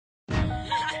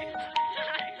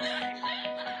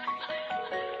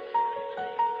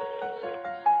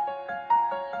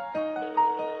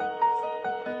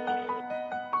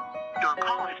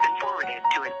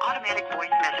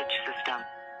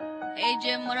Hey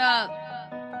Jim, what up?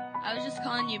 I was just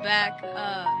calling you back.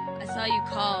 I saw you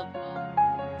called.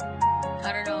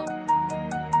 I don't know.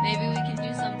 Maybe we can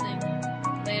do something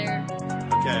later.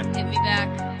 Okay. Hit me back.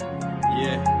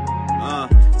 Yeah.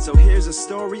 So here's a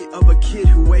story of a kid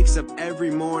who wakes up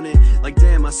every morning like,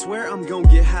 damn, I swear I'm gonna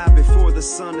get high before the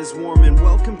sun is warming.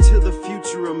 Welcome to the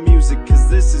future of music, cause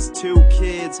this is two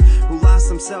kids who lost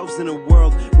themselves in a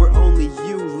world where only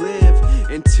you live.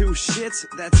 And two shits,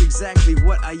 that's exactly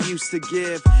what I used to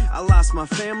give. I lost my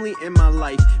family and my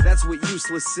life, that's what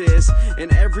useless is.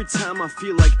 And every time I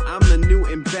feel like I'm the new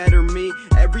and better me,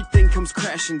 everything comes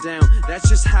crashing down, that's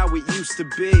just how it used to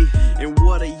be. And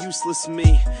what a useless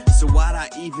me, so why'd I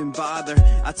even bother?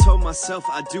 I told myself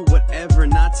I'd do whatever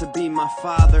not to be my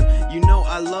father. You know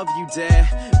I love you,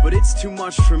 Dad, but it's too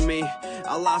much for me.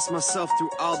 I lost myself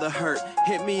through all the hurt,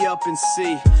 hit me up and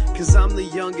see, cause I'm the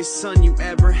youngest son you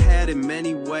ever had in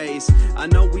many ways. I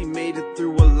know we made it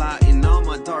through a lot in all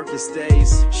my darkest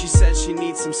days. She said she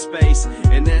needs some space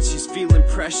and that she's feeling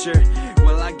pressure.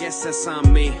 Well, I guess that's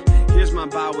on me. Here's my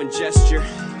bow and gesture.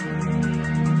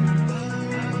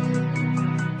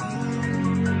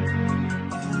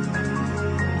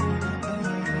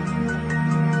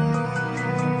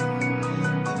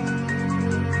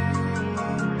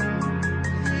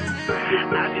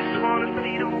 I just wanna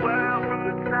see the world from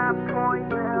the top point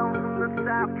now, from the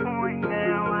top point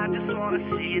now. I just wanna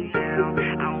see it now.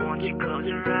 I want you to close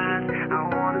your eyes. I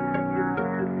wanna see your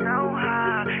head so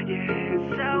high, your head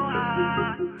so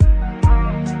high.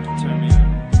 Turn me up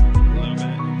a little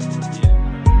bit. Yeah.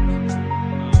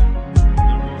 A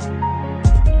little more.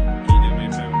 Can you do me a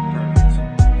favor? Perfect.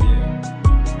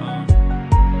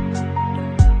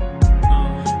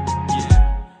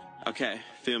 Yeah. Okay,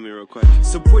 feel me real quick.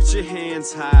 So put your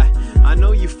hands high. I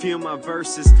know you feel my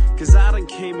verses, cause I done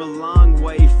came a long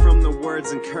way from the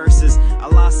words and curses. I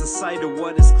lost the sight of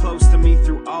what is close to me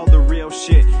through all the real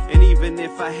shit. And even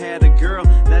if I had a girl,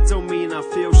 that don't mean I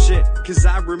feel shit. Cause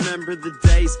I remember the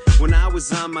days when I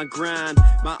was on my grind.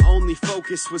 My only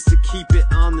focus was to keep it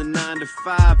on the 9 to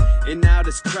 5. And now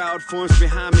this crowd forms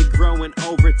behind me, growing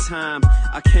over time.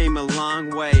 I came a long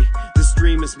way, this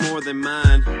dream is more than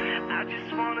mine. I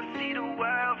just wanna see the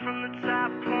world from the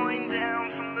top point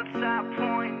down, from the top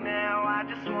point now. I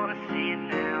just wanna see it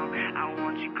now. I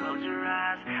want you to close your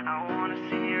eyes. I want